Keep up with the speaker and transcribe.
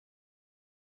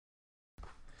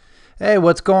Hey,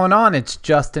 what's going on? It's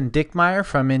Justin Dickmeyer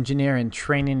from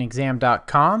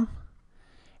engineeringtrainingexam.com,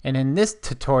 and in this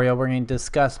tutorial we're going to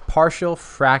discuss partial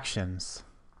fractions.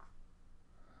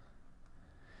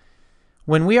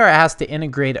 When we are asked to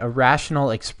integrate a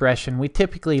rational expression, we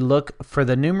typically look for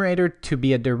the numerator to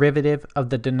be a derivative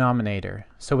of the denominator,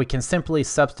 so we can simply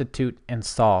substitute and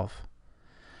solve.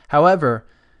 However,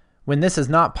 when this is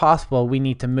not possible, we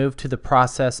need to move to the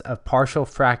process of partial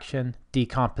fraction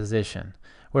decomposition,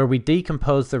 where we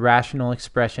decompose the rational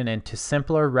expression into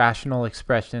simpler rational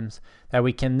expressions that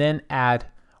we can then add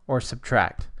or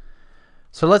subtract.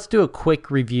 So let's do a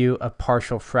quick review of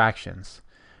partial fractions.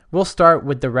 We'll start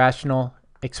with the rational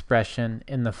expression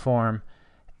in the form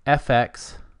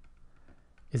fx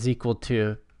is equal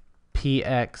to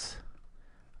px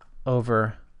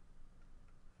over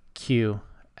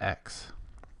qx,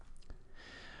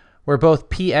 where both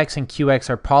px and qx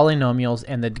are polynomials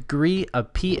and the degree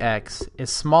of px is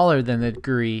smaller than the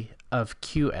degree of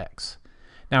qx.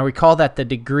 Now recall that the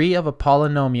degree of a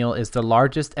polynomial is the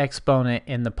largest exponent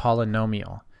in the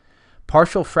polynomial.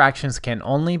 Partial fractions can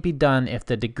only be done if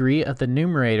the degree of the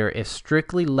numerator is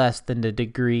strictly less than the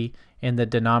degree in the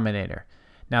denominator.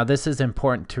 Now this is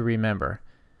important to remember.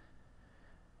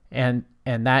 And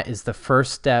that is the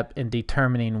first step in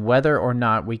determining whether or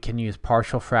not we can use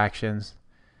partial fractions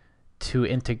to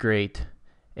integrate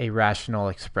a rational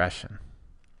expression.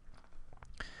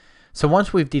 So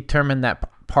once we've determined that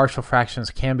partial fractions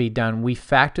can be done, we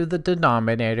factor the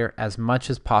denominator as much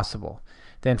as possible.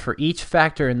 Then for each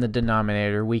factor in the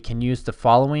denominator, we can use the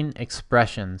following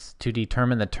expressions to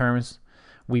determine the terms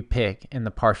we pick in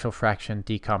the partial fraction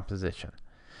decomposition.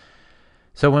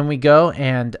 So when we go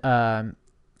and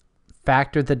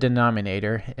factor the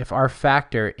denominator, if our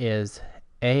factor is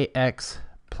ax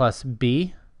plus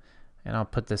b, and I'll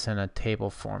put this in a table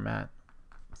format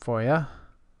for you.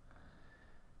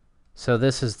 So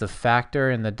this is the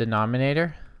factor in the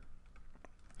denominator,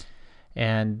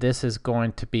 and this is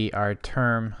going to be our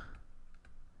term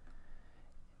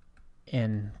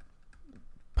in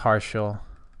partial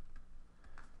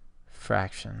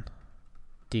fraction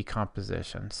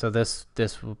decomposition. So this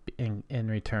will be in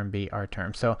return be our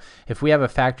term. So if we have a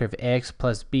factor of ax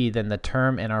plus b, then the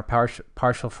term in our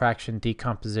partial fraction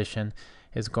decomposition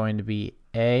is going to be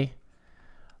a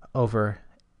over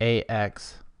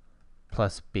ax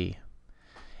plus b.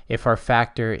 If our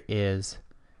factor is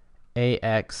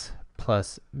ax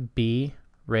plus b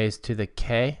raised to the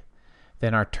k,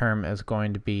 then our term is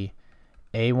going to be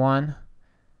a1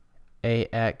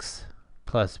 ax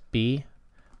plus b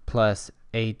plus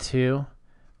a2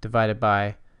 divided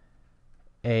by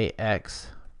ax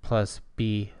plus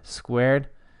b squared,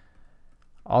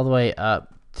 all the way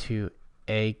up to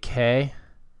ak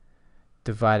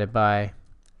divided by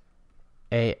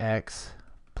ax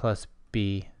plus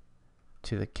b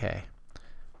to the k.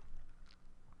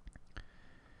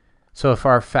 So if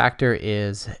our factor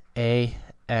is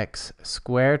ax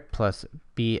squared plus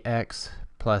bx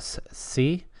plus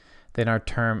c, then our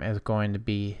term is going to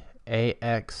be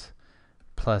ax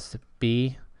plus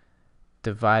b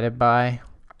divided by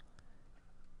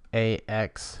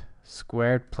ax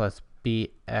squared plus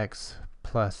bx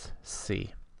plus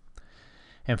c.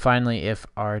 And finally, if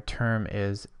our term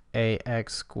is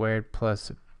ax squared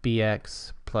plus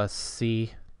bx plus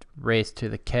c raised to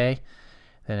the k,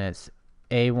 then it's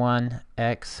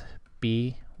a1x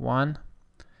b1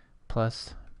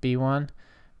 plus b1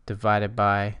 divided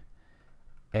by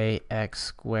ax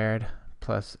squared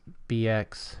plus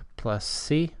bx plus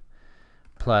c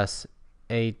plus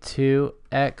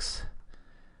a2x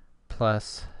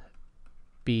plus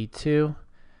b2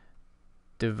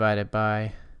 divided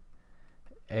by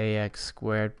ax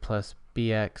squared plus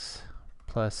bx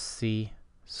plus c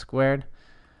squared,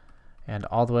 and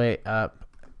all the way up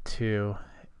to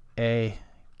akx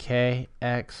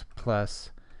plus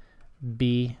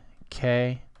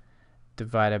bk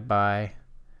divided by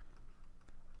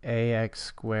ax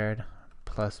squared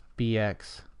plus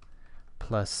bx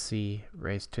plus c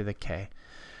raised to the k.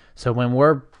 So when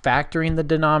we're factoring the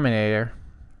denominator,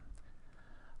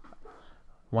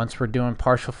 once we're doing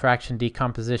partial fraction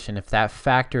decomposition, if that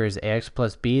factor is ax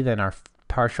plus b, then our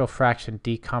partial fraction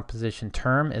decomposition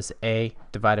term is a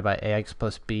divided by ax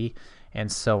plus b, and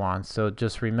so on. So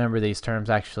just remember these terms.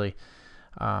 Actually,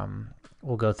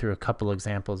 we'll go through a couple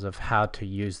examples of how to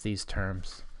use these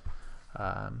terms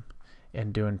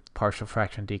in doing partial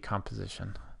fraction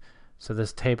decomposition. So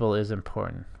this table is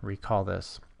important. Recall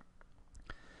this.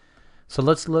 So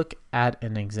let's look at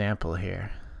an example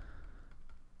here.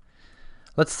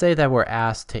 Let's say that we're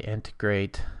asked to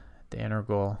integrate the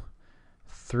integral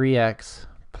 3x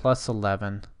plus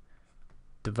 11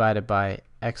 divided by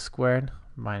x squared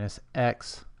minus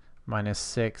x minus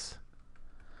 6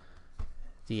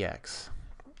 dx.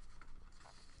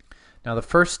 Now the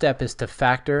first step is to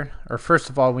factor, or first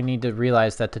of all we need to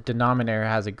realize that the denominator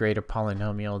has a greater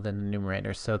polynomial than the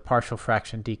numerator, so partial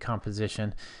fraction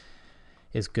decomposition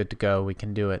is good to go. We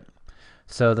can do it.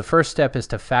 So the first step is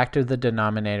to factor the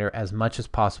denominator as much as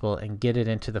possible and get it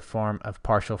into the form of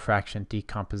partial fraction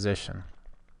decomposition.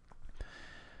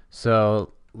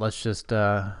 So let's just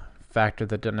factor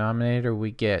the denominator.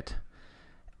 We get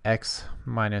x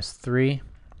minus 3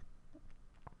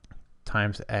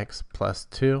 times x plus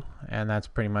 2, and that's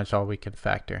pretty much all we can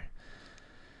factor.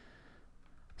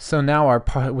 So now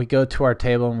we go to our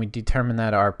table and we determine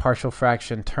that our partial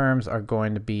fraction terms are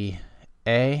going to be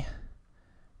a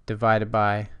divided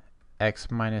by x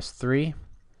minus 3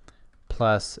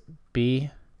 plus b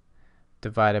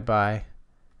divided by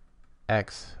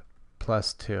x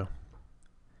plus 2.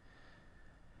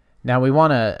 Now we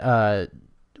want to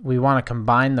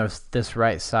combine this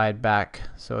right side back,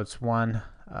 so it's one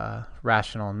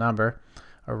rational number,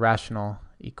 a rational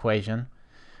equation.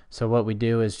 So what we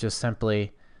do is just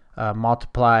simply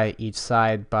multiply each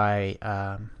side by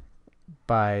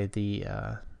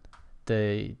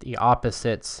the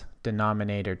opposite's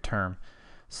denominator term.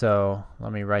 So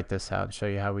let me write this out and show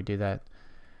you how we do that.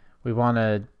 We want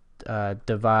to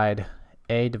divide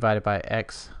a divided by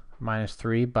x minus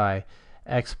 3 by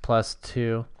x plus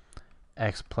 2,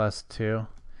 x plus 2,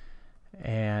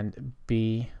 and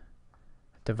b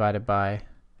divided by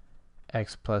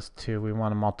x plus 2. We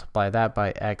want to multiply that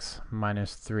by x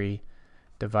minus 3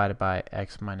 divided by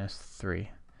x minus 3.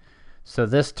 So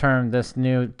this term, this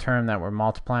new term that we're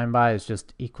multiplying by, is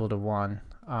just equal to 1.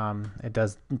 It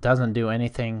doesn't do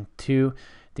anything to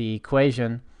the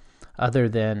equation other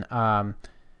than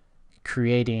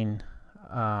creating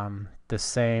the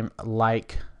same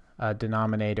like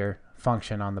denominator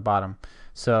function on the bottom.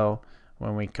 So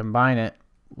when we combine it,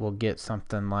 we'll get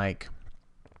something like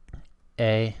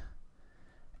a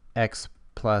x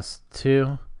plus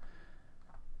 2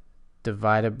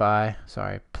 divided by,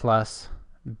 plus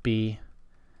b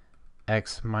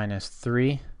x minus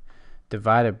 3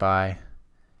 divided by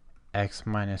x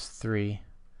minus 3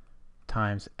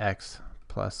 times x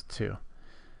plus 2.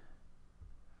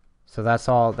 So that's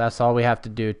all we have to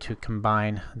do to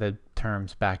combine the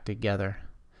terms back together.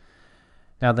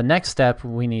 Now the next step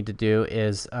we need to do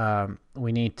is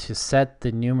we need to set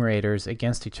the numerators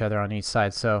against each other on each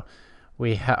side. So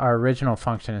our original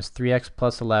function is 3x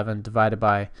plus 11 divided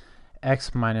by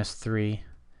x minus 3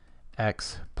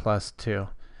 x plus 2.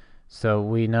 So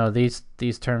we know these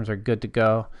terms are good to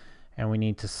go, and we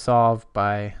need to solve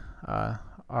by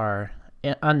our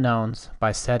unknowns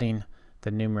by setting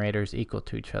the numerators equal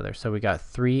to each other. So we got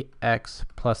 3x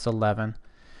plus 11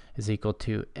 is equal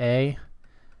to a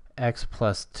x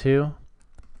plus 2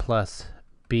 plus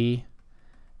b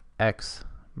x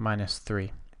minus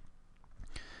 3.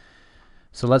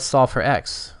 So let's solve for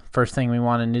x. First thing we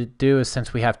want to do is,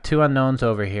 since we have two unknowns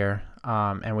over here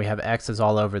and we have x's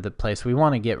all over the place, we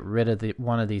want to get rid of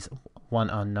one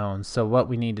unknown. So what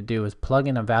we need to do is plug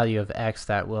in a value of x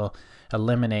that will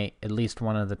eliminate at least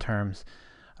one of the terms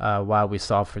while we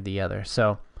solve for the other.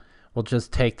 So we'll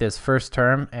just take this first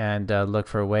term and look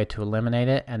for a way to eliminate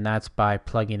it, and that's by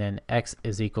plugging in x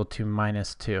is equal to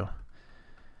minus 2.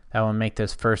 That will make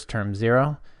this first term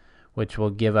 0, which will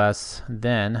give us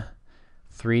then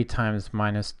 3 times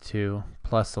minus 2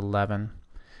 plus 11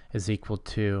 is equal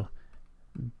to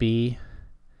b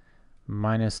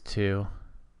minus 2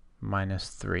 minus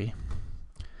 3,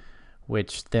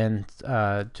 which then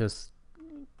just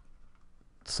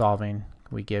solving,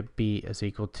 we get b is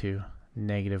equal to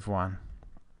 -1.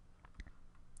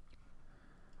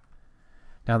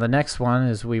 Now the next one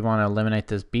is we want to eliminate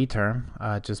this b term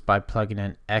just by plugging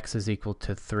in x is equal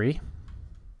to 3.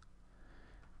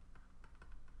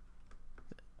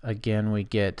 Again, we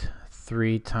get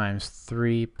 3 times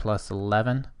 3 plus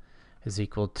 11 is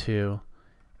equal to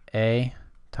a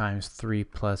times 3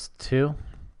 plus 2,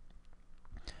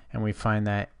 and we find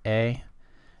that a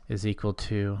is equal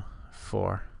to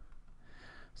 4.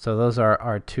 So those are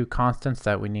our two constants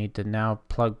that we need to now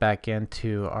plug back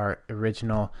into our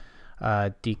original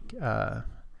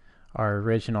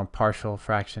partial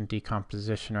fraction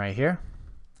decomposition right here.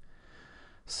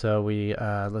 So we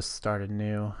let's start a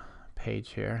new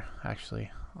page here. Actually,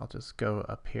 I'll just go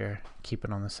up here, keep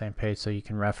it on the same page so you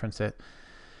can reference it.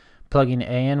 Plugging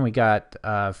a in, we got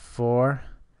 4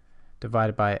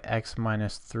 divided by x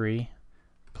minus 3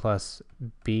 plus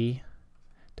b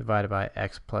divided by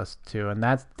x plus 2, and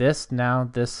that's this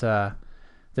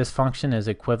function is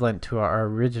equivalent to our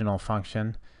original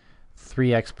function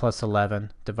 3x plus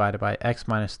 11 divided by x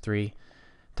minus 3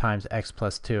 times x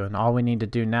plus 2. And all we need to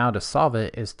do now to solve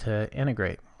it is to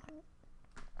integrate.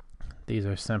 These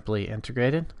are simply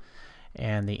integrated,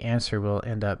 and the answer will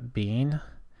end up being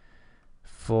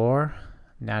 4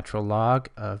 natural log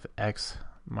of x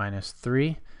minus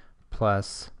 3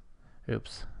 plus,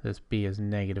 oops, this b is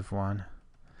negative 1,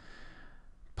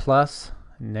 plus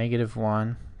negative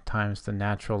 1 times the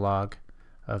natural log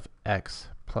of x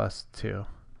plus 2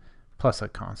 plus a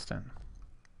constant.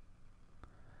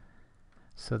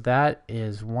 So that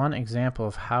is one example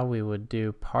of how we would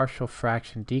do partial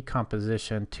fraction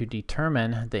decomposition to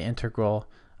determine the integral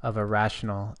of a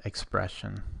rational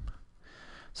expression.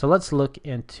 So let's look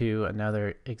into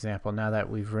another example now that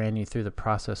we've ran you through the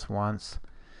process once.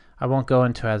 I won't go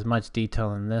into as much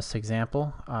detail in this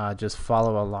example, just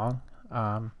follow along,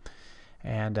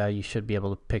 and you should be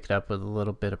able to pick it up with a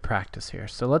little bit of practice here.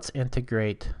 So let's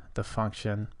integrate the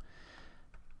function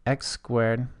x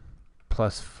squared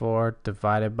plus 4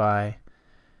 divided by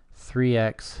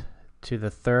 3x to the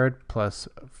third plus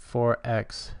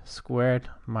 4x squared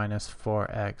minus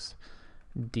 4x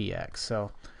dx.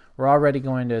 So we're already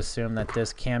going to assume that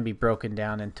this can be broken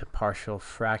down into partial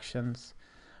fractions.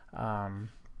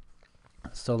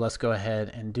 So let's go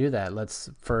ahead and do that. Let's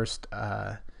first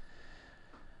factor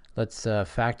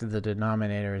the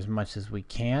denominator as much as we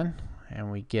can,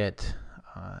 and we get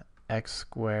x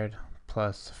squared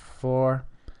plus 4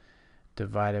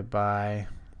 divided by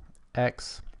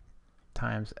x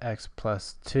times x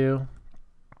plus 2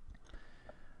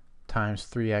 times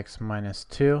 3x minus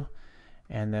 2,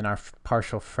 and then our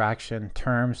partial fraction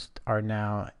terms are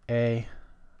now a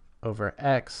over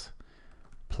x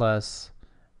plus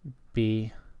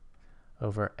b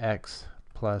over x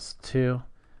plus 2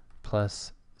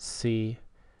 plus c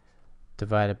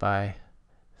divided by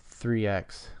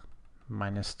 3x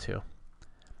minus 2.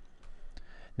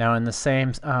 Now in the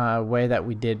same way that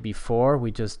we did before,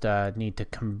 we just need to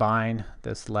combine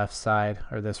this left side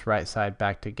or this right side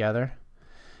back together.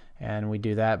 And we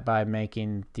do that by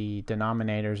making the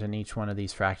denominators in each one of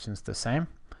these fractions the same.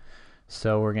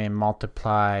 So we're going to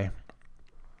multiply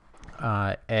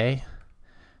a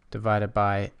divided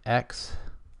by x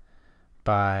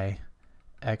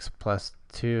plus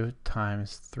 2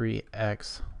 times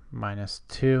 3x minus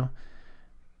 2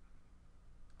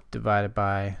 divided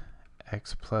by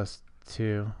x plus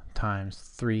 2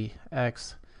 times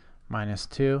 3x minus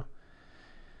 2.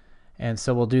 And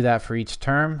so we'll do that for each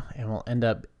term, and we'll end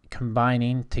up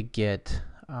combining to get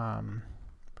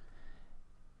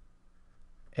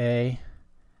a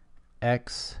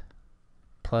x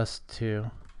plus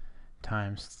 2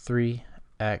 times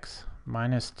 3x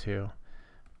minus 2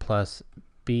 plus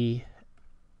b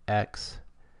x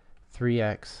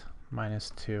 3x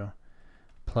minus 2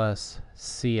 plus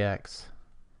cx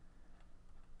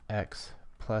x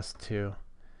plus 2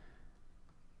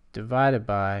 divided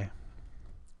by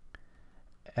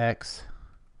x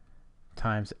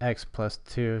times x plus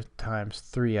 2 times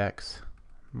 3x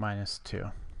minus 2.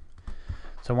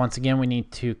 So once again, we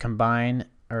need to combine,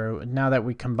 or now that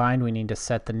we combined, we need to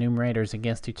set the numerators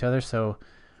against each other. So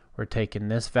we're taking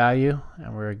this value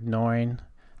and we're ignoring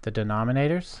the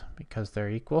denominators because they're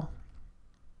equal.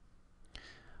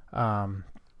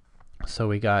 So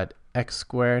we got x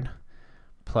squared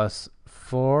plus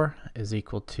 4 is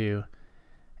equal to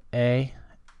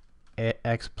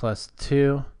x plus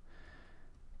 2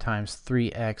 times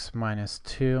 3x minus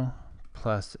 2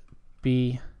 plus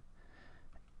b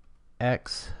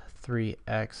x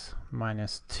 3x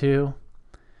minus 2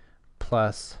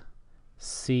 plus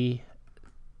c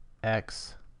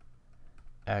x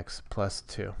x plus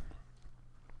 2.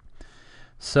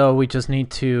 So we just need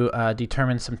to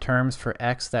determine some terms for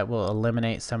x that will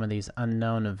eliminate some of these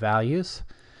unknown values.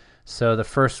 So the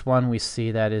first one, we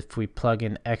see that if we plug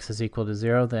in x is equal to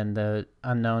 0, then the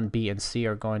unknown b and c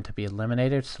are going to be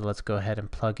eliminated. So let's go ahead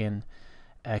and plug in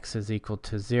x is equal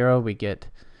to 0. We get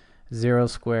 0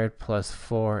 squared plus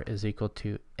 4 is equal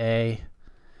to a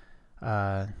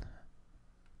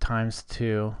times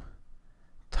 2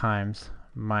 times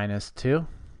minus 2.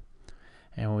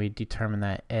 And we determine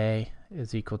that a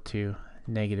is equal to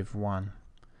negative 1.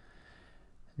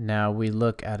 Now we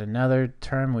look at another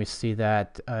term. We see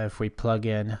that if we plug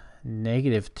in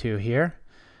negative 2 here,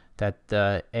 that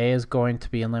the a is going to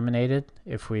be eliminated.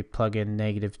 If we plug in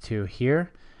negative 2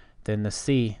 here, then the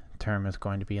c term is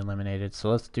going to be eliminated. So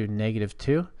let's do negative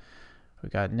 2. We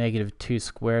got negative 2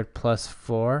 squared plus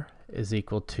 4 is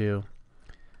equal to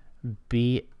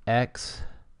bx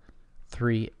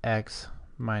 3x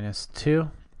minus 2,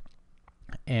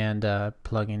 and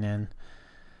plugging in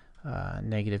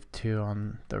negative 2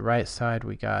 on the right side,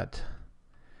 we got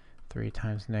 3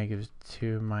 times negative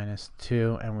 2 minus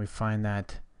 2, and we find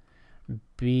that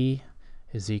b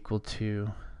is equal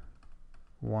to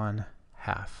 1/2.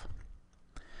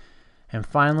 And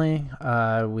finally,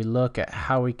 we look at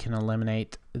how we can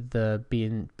eliminate the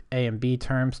a and b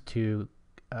terms to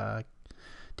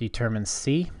determine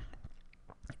c.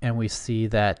 And we see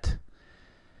that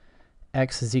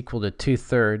x is equal to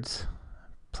 2/3.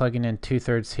 Plugging in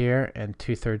 2/3 here and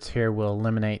 2/3 here will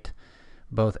eliminate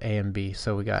both a and b.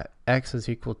 So we got x is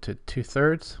equal to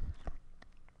 2/3.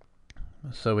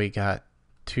 So we got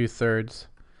 2/3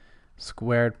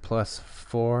 squared plus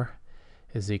 4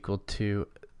 is equal to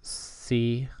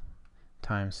c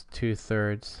times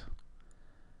 2/3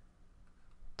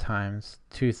 times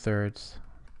 2/3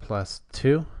 plus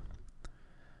 2,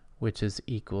 which is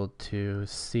equal to,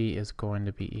 c is going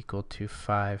to be equal to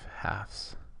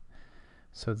 5/2.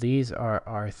 So these are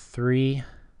our 3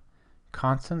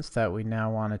 constants that we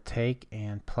now want to take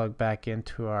and plug back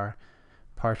into our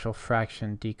partial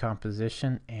fraction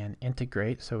decomposition and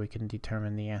integrate so we can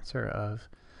determine the answer of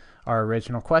our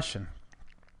original question.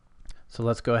 So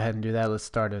let's go ahead and do that. We'll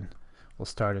start a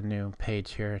new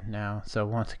page here now. So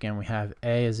once again, we have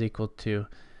a is equal to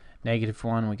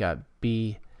 -1. We got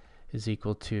b is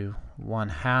equal to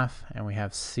 1/2, and we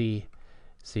have c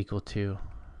is equal to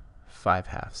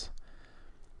 5/2.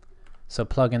 So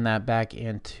plugging that back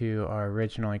into our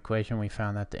original equation, we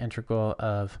found that the integral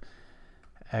of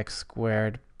x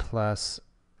squared plus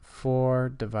 4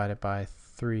 divided by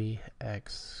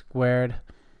 3x squared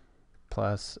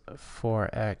plus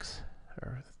 4x,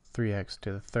 or 3x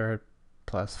to the third,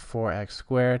 plus 4x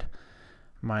squared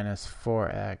minus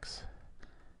 4x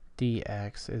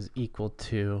dx is equal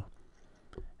to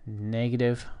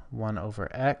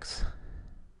 -1/x,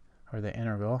 or the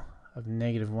integral of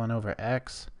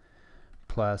 -1/x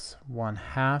plus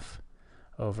 1/2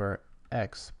 over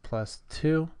x plus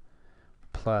 2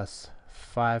 plus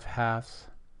 5/2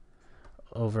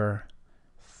 over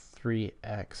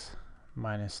 3x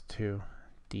minus 2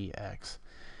 dx.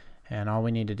 And all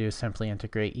we need to do is simply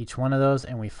integrate each one of those,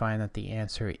 and we find that the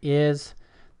answer is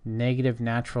negative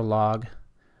natural log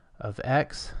of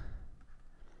x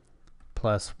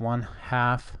plus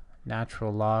 1/2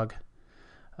 natural log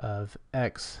of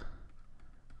x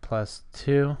plus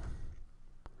 2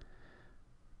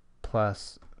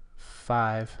 plus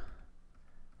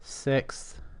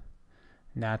 5/6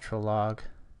 natural log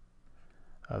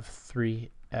of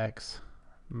 3x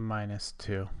minus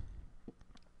 2.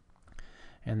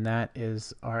 And that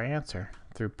is our answer.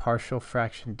 Through partial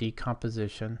fraction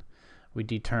decomposition, we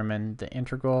determine the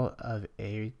integral of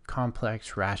a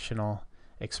complex rational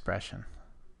expression.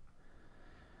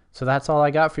 So that's all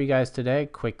I got for you guys today.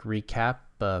 Quick recap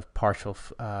of partial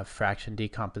fraction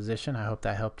decomposition. I hope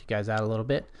that helped you guys out a little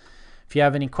bit. If you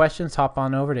have any questions, hop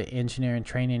on over to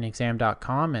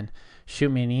engineeringtrainingexam.com and shoot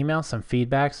me an email, some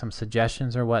feedback, some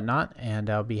suggestions or whatnot, and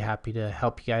I'll be happy to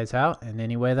help you guys out in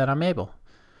any way that I'm able.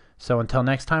 So until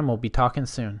next time, we'll be talking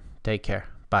soon. Take care.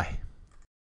 Bye.